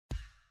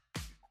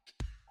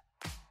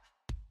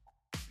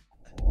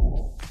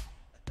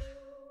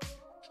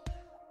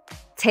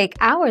Take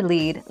our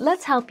lead,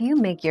 let's help you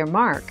make your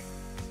mark.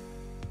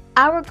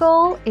 Our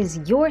goal is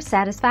your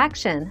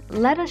satisfaction.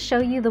 Let us show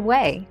you the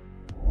way.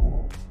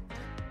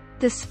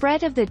 The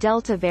spread of the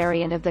Delta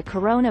variant of the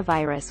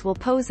coronavirus will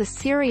pose a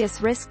serious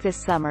risk this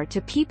summer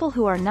to people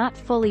who are not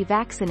fully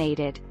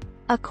vaccinated,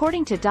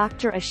 according to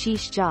Dr.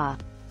 Ashish Jha,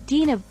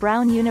 Dean of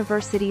Brown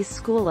University's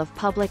School of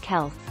Public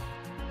Health.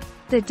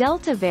 The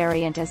Delta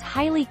variant is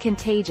highly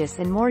contagious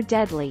and more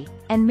deadly,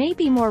 and may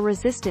be more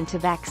resistant to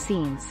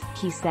vaccines,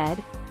 he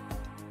said.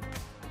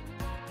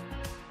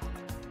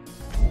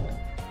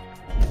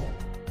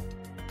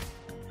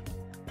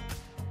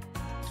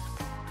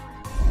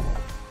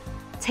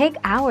 Take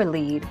our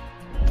lead.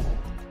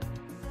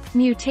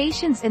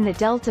 Mutations in the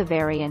Delta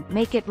variant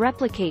make it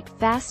replicate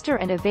faster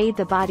and evade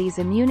the body's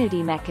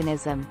immunity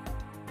mechanism.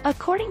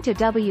 According to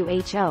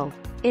WHO,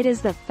 it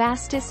is the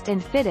fastest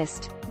and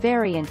fittest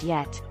variant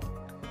yet.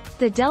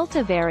 The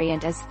Delta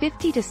variant is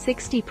 50 to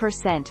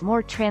 60%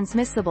 more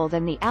transmissible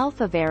than the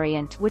Alpha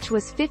variant, which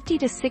was 50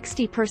 to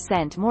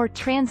 60% more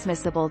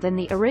transmissible than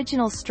the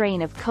original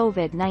strain of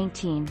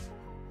COVID-19.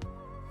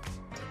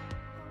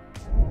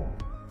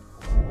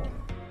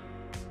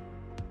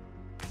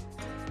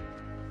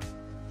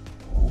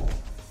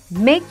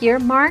 Make your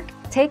mark,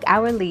 take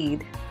our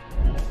lead.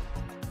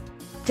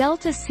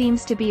 Delta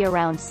seems to be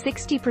around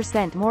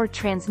 60% more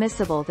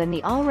transmissible than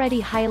the already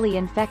highly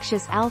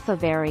infectious Alpha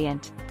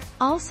variant,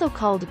 also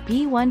called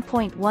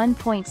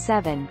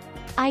B1.1.7,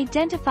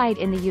 identified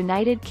in the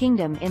United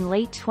Kingdom in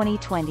late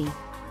 2020.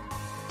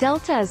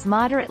 Delta is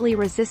moderately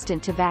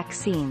resistant to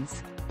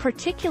vaccines,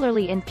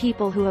 particularly in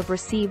people who have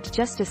received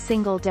just a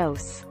single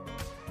dose.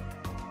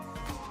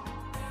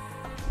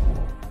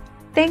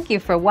 Thank you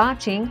for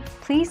watching.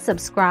 Please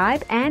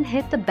subscribe and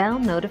hit the bell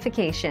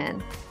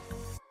notification.